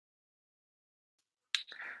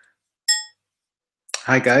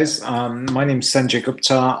Hi guys, my name is Sanjay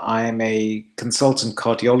Gupta. I am a consultant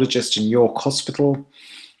cardiologist in York Hospital,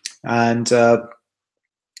 and over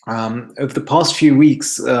the past few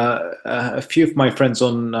weeks, a few of my friends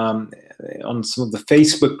on some of the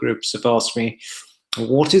Facebook groups have asked me,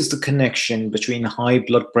 what is the connection between high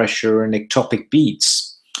blood pressure and ectopic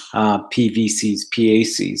beats, PVCs,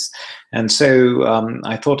 PACs? And so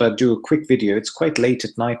I thought I'd do a quick video. It's quite late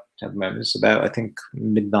at night at the moment. It's about, I think,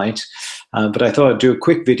 midnight. But I thought I'd do a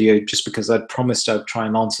quick video just because I'd promised I'd try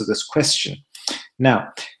and answer this question.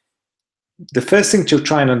 Now, the first thing to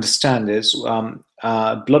try and understand is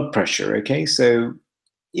blood pressure. Okay, so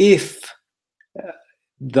if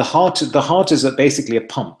the heart is basically a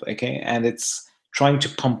pump, okay, and it's trying to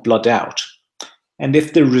pump blood out, and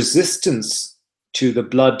if the resistance to the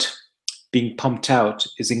blood being pumped out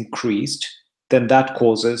is increased, then that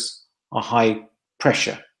causes a high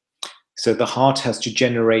pressure. So the heart has to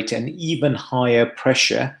generate an even higher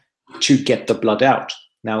pressure to get the blood out.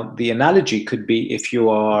 Now, the analogy could be if you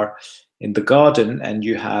are in the garden and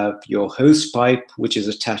you have your hose pipe, which is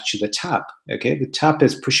attached to the tap. Okay, the tap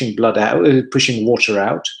is pushing blood out, pushing water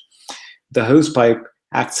out. The hose pipe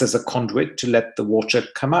acts as a conduit to let the water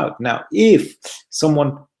come out. Now, if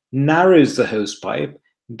someone narrows the hose pipe,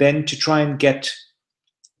 then to try and get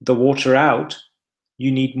the water out,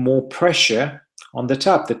 you need more pressure on the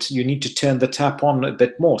tap. That you need to turn the tap on a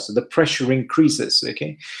bit more, so the pressure increases.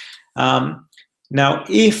 Okay. Now,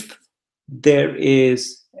 if there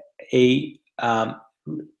is there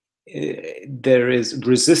is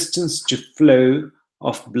resistance to flow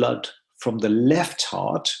of blood from the left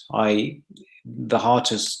heart, i.e., the heart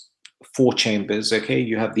has 4 chambers. Okay,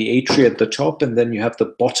 you have the atria at the top, and then you have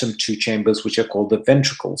the bottom 2 chambers, which are called the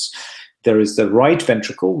ventricles. There is the right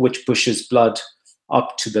ventricle, which pushes blood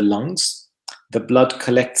up to the lungs. The blood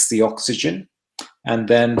collects the oxygen, and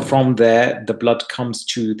then from there, the blood comes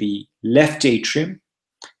to the left atrium,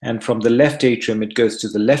 and from the left atrium, it goes to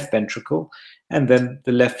the left ventricle, and then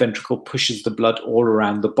the left ventricle pushes the blood all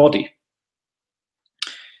around the body.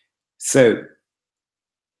 So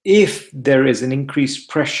if there is an increased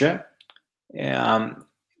pressure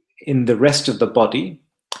in the rest of the body,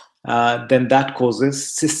 then that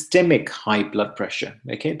causes systemic high blood pressure,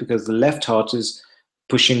 okay? Because the left heart is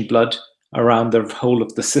pushing blood around the whole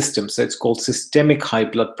of the system. So it's called systemic high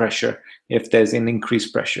blood pressure if there's an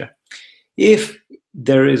increased pressure. If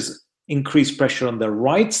there is increased pressure on the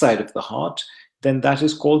right side of the heart, then that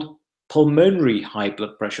is called pulmonary high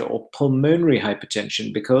blood pressure or pulmonary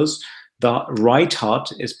hypertension, because the right heart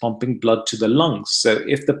is pumping blood to the lungs. So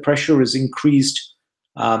if the pressure is increased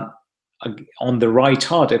on the right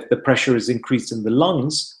heart, if the pressure is increased in the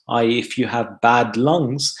lungs, i.e., if you have bad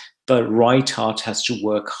lungs, the right heart has to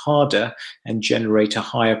work harder and generate a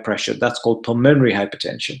higher pressure. That's called pulmonary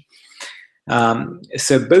hypertension.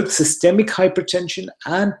 So both systemic hypertension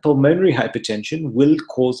and pulmonary hypertension will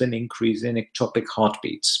cause an increase in ectopic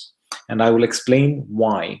heartbeats. And I will explain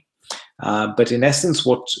why. But in essence,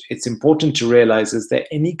 what it's important to realize is that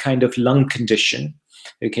any kind of lung condition,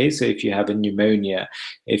 okay, so if you have a pneumonia,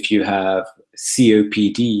 if you have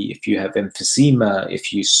COPD, if you have emphysema,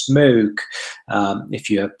 if you smoke, if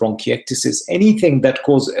you have bronchiectasis, anything that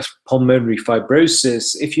causes pulmonary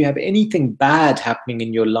fibrosis, if you have anything bad happening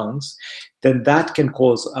in your lungs, then that can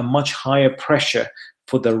cause a much higher pressure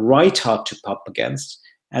for the right heart to pump against,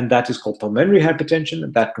 and that is called pulmonary hypertension,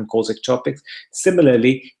 and that can cause ectopics.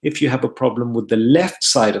 Similarly, if you have a problem with the left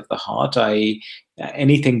side of the heart, i.e.,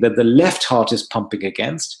 anything that the left heart is pumping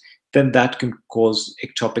against, then that can cause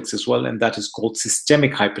ectopics as well, and that is called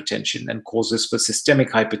systemic hypertension. And causes for systemic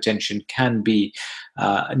hypertension can be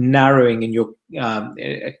narrowing in your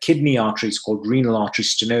kidney arteries called renal artery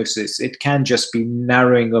stenosis. It can just be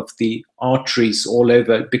narrowing of the arteries all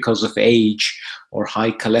over because of age or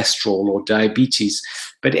high cholesterol or diabetes.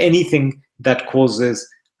 But anything that causes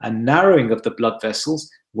a narrowing of the blood vessels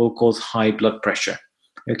will cause high blood pressure.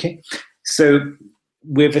 Okay, so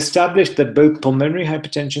we've established that both pulmonary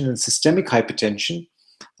hypertension and systemic hypertension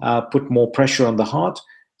put more pressure on the heart.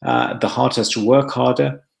 The heart has to work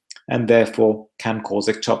harder and therefore can cause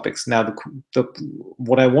ectopics. Now,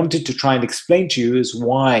 what I wanted to try and explain to you is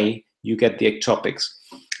why you get the ectopics.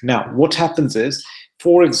 Now, what happens is,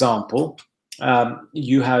 for example,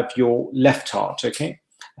 you have your left heart, okay?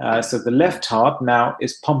 So the left heart now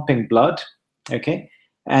is pumping blood, okay?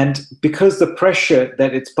 And because the pressure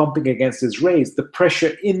that it's pumping against is raised, the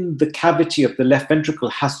pressure in the cavity of the left ventricle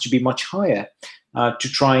has to be much higher to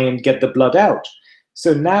try and get the blood out.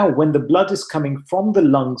 So now when the blood is coming from the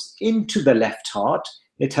lungs into the left heart,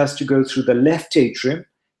 it has to go through the left atrium,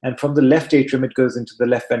 and from the left atrium, it goes into the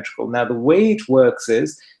left ventricle. Now, the way it works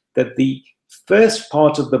is that the first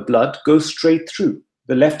part of the blood goes straight through.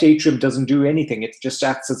 The left atrium doesn't do anything. It just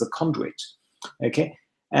acts as a conduit. Okay.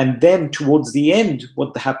 And then towards the end,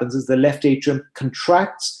 what happens is the left atrium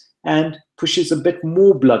contracts and pushes a bit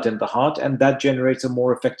more blood in the heart, and that generates a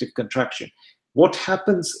more effective contraction. What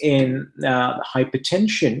happens in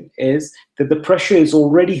hypertension is that the pressure is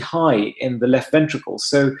already high in the left ventricle.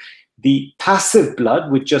 So the passive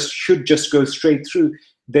blood, which should just go straight through,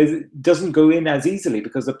 doesn't go in as easily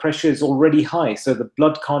because the pressure is already high. So the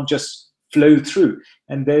blood can't just flow through.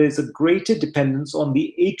 And there is a greater dependence on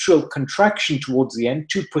the atrial contraction towards the end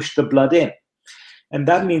to push the blood in. And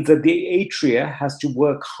that means that the atria has to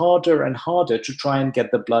work harder and harder to try and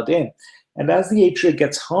get the blood in. And as the atria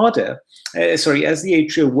gets harder, as the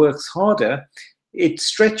atria works harder, it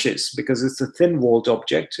stretches because it's a thin-walled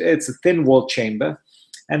object. It's a thin-walled chamber.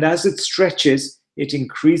 And as it stretches, it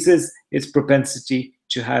increases its propensity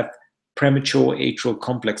to have premature atrial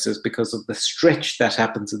complexes because of the stretch that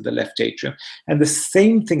happens in the left atrium. And the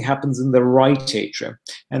same thing happens in the right atrium.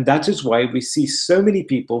 And that is why we see so many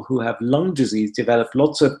people who have lung disease develop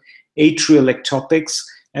lots of atrial ectopics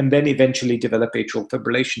and then eventually develop atrial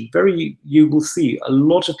fibrillation. You will see a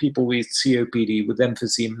lot of people with COPD, with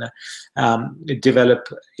emphysema, develop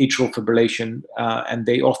atrial fibrillation, and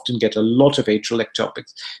they often get a lot of atrial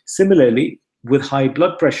ectopics. Similarly, with high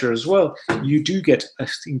blood pressure as well, you do get an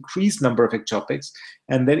increased number of ectopics,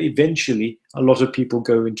 and then eventually a lot of people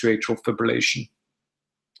go into atrial fibrillation.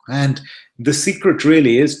 And the secret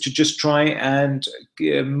really is to just try and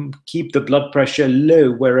keep the blood pressure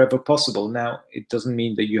low wherever possible. Now, it doesn't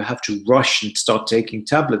mean that you have to rush and start taking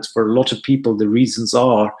tablets. For a lot of people, the reasons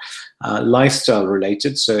are lifestyle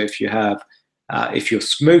related. So if you're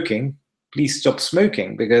smoking, please stop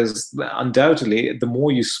smoking, because undoubtedly the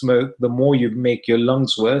more you smoke, the more you make your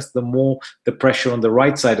lungs worse, the more the pressure on the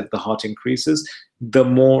right side of the heart increases, the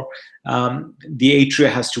more the atria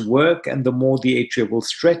has to work, and the more the atria will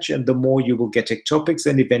stretch, and the more you will get ectopics,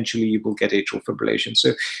 and eventually you will get atrial fibrillation.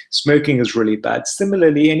 So smoking is really bad.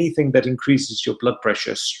 Similarly, anything that increases your blood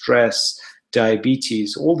pressure, stress,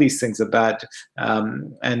 diabetes, all these things are bad.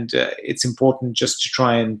 And it's important just to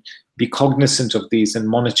try and be cognizant of these and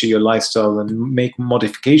monitor your lifestyle and make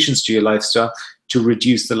modifications to your lifestyle to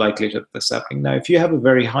reduce the likelihood of this happening. Now, if you have a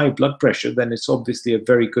very high blood pressure, then it's obviously a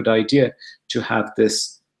very good idea to have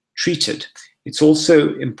this treated. It's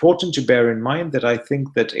also important to bear in mind that I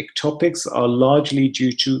think that ectopics are largely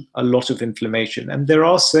due to a lot of inflammation. And there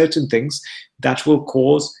are certain things that will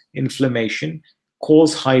cause inflammation,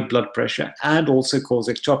 cause high blood pressure, and also cause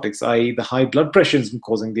ectopics, i.e. the high blood pressure isn't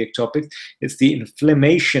causing the ectopics, it's the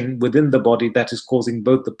inflammation within the body that is causing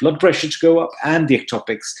both the blood pressure to go up and the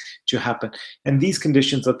ectopics to happen. And these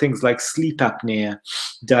conditions are things like sleep apnea,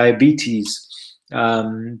 diabetes,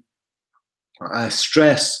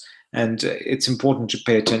 stress, and it's important to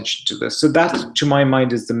pay attention to this. So that, to my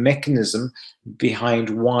mind, is the mechanism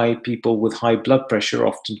behind why people with high blood pressure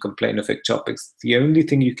often complain of ectopics. The only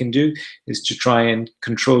thing you can do is to try and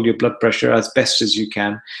control your blood pressure as best as you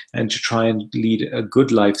can, and to try and lead a good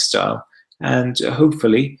lifestyle. And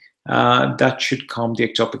hopefully that should calm the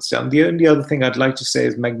ectopics down. The only other thing I'd like to say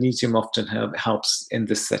is magnesium often helps in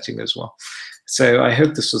this setting as well. So I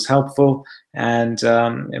hope this was helpful, and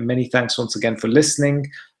many thanks once again for listening.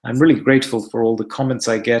 I'm really grateful for all the comments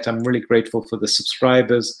I get. I'm really grateful for the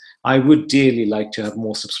subscribers. I would dearly like to have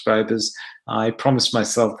more subscribers. I promised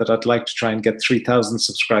myself that I'd like to try and get 3,000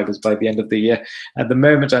 subscribers by the end of the year. At the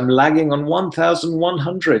moment, I'm lagging on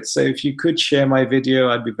 1,100. So if you could share my video,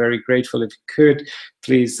 I'd be very grateful. If you could,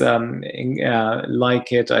 please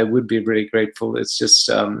like it. I would be really grateful. It's just,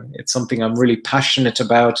 it's something I'm really passionate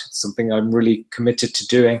about. It's something I'm really committed to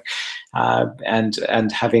doing.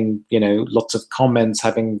 And having, lots of comments,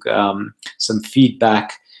 having some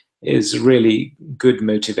feedback is really good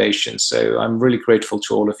motivation. So I'm really grateful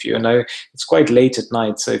to all of you. And it's quite late at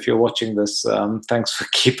night, so if you're watching this, thanks for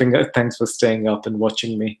thanks for staying up and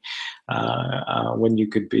watching me when you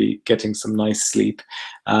could be getting some nice sleep.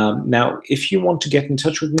 Now, if you want to get in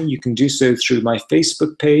touch with me, you can do so through my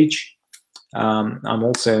Facebook page. I'm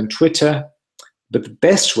also on Twitter. But the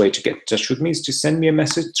best way to get in touch with me is to send me a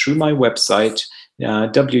message through my website,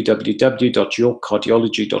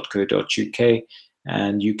 www.yorkcardiology.co.uk.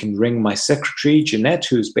 And you can ring my secretary, Jeanette,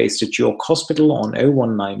 who's based at York Hospital, on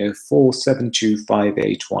 01904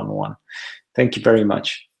 725811. Thank you very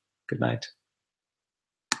much. Good night.